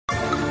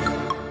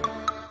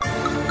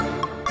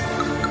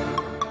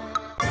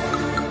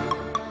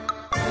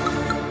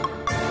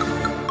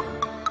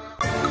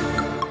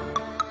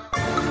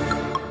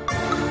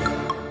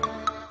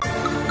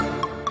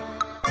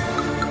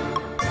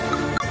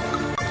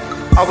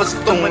I was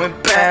doing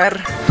bad,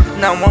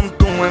 now I'm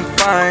doing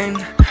fine.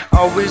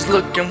 Always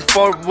looking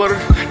forward,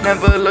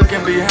 never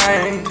looking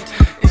behind.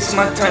 It's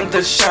my time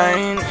to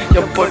shine,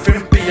 your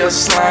boyfriend be a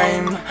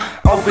slime.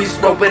 Always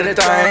roll with a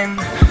dime,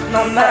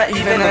 no not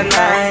even a 9.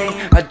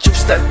 I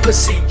juice that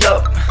pussy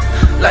up,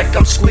 like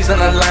I'm squeezing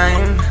a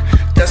lime.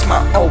 That's my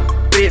old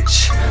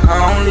bitch,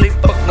 I only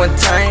fuck one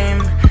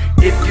time.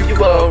 If you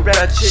a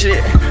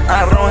ratchet,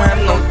 I don't have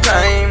no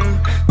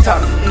time.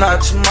 Top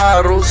notch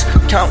models,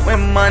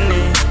 counting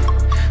money.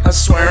 I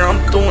swear I'm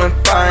doing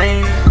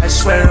fine, I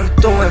swear I'm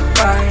doing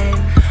fine.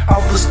 I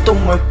was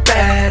doing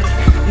bad,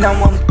 now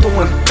I'm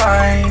doing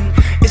fine.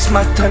 It's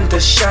my time to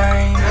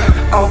shine,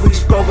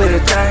 always roll with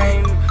a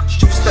dime.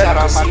 Juice that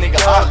pussy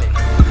up,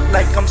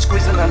 like I'm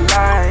squeezing a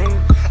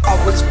lime.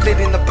 I was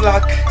bleeding the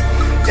block,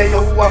 yeah yo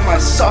I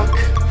might suck.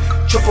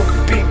 Triple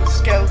beam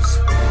scales,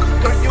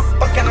 girl you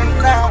fucking her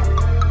now.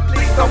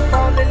 Please don't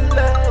fall in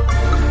love.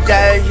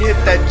 Yeah, hit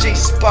that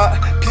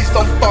G-spot, please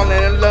don't fall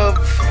in love.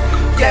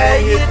 Yeah,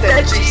 hit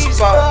that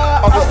G-spot.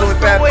 I was doing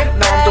bad,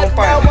 now I'm doing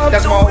fine.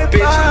 That's my old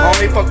bitch, I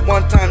only fuck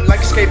one time. Like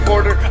a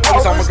skateboarder,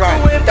 always on my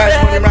grind. That's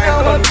when it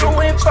rhymes,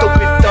 you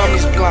stupid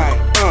dummies blind.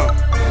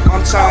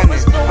 I'm signing,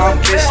 I'm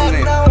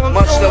listening.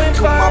 Much love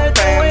to my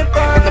fam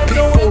and the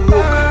people who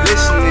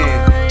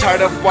listening.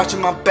 Tired of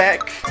watching my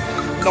back.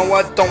 No,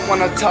 I don't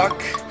wanna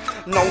talk.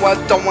 No, I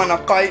don't wanna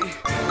fight.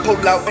 Pull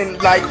out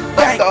and light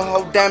up the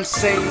whole damn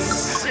scene.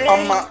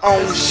 I'm my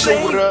own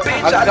shooter,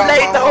 I got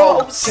my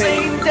whole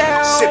team.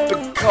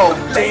 Sipping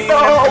codeine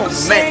and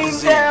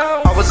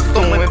promethazine. I was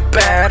doing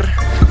bad,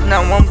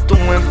 now I'm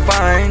doing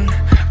fine.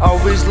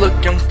 Always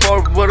looking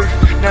forward,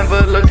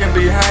 never looking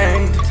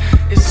behind.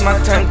 It's my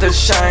time to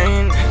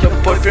shine, your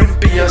boyfriend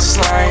be a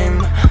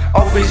slime.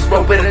 Always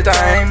roll with a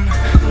dime,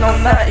 no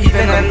not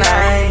even a 9.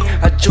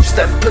 I juice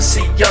that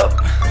pussy up,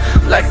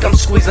 like I'm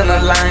squeezing a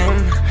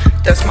lime.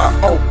 That's my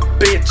old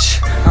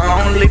bitch,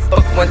 I only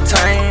fuck one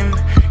time.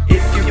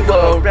 If you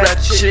a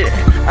ratchet,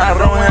 I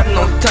don't have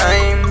no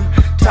time.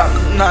 Top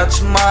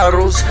notch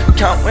models,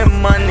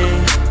 counting money.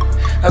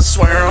 I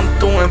swear I'm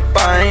doing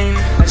fine,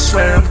 I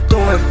swear I'm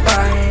doing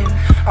fine.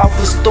 I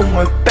was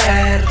doing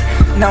bad,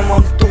 now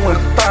I'm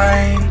doing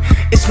fine.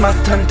 It's my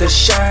time to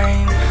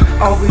shine,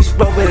 always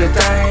roll with a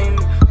dime.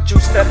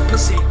 Juice that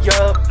pussy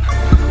up,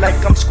 like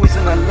I'm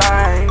squeezing a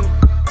lime.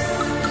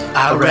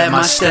 I rap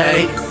my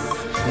state,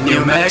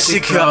 New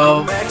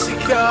Mexico.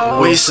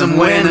 We some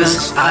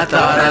winners, I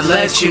thought I'd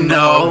let you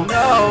know.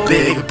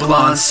 Big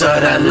blunts, so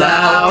that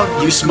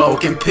loud, you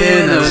smoking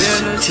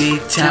pinners.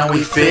 T-Town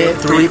we fit,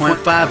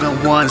 3.5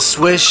 and 1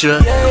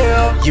 swisher.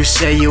 You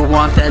say you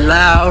want that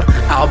loud,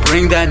 I'll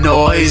bring that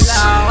noise.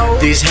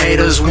 These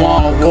haters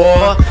want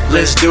war,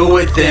 let's do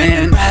it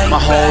then. My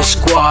whole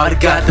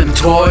squad got them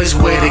toys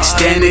with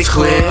extended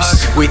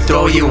clips. We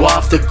throw you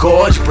off the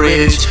gorge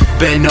bridge,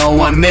 bet no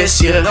one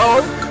miss you.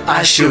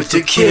 I shoot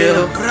to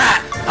kill,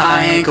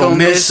 I ain't gon'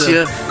 miss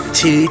ya.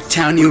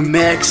 T-Town, New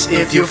Mex,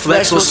 if you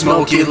flex, we'll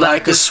smoke you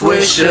like a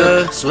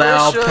swisher.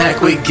 Loud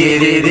pack, we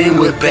get it in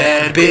with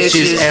bad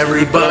bitches.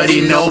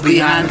 Everybody know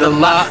behind the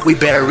lot, we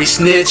bury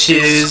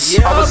snitches.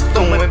 I was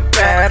doing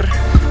bad,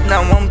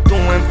 now I'm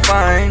doing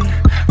fine.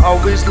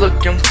 Always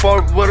looking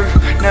forward,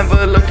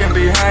 never looking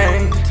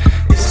behind.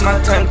 It's my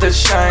time to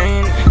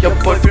shine, your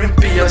boyfriend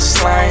be a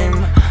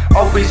slime.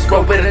 Always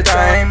roll with a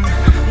dime,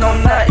 no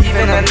not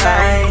even a 9.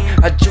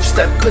 I juice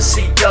that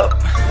pussy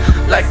up,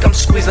 like I'm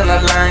squeezing a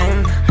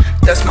lime.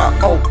 That's my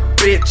old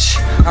bitch,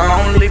 I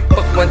only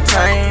fuck one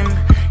time.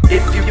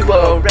 If you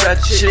a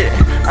ratchet,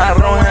 I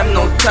don't have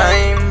no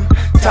time.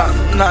 Top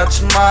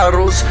notch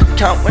models,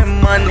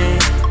 counting money.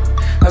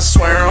 I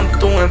swear I'm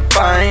doing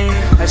fine,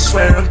 I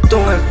swear I'm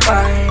doing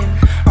fine.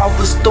 I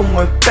was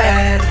doing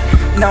bad,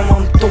 now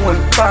I'm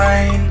doing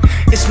fine.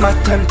 It's my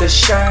time to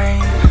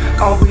shine,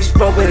 always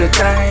roll with a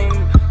dime.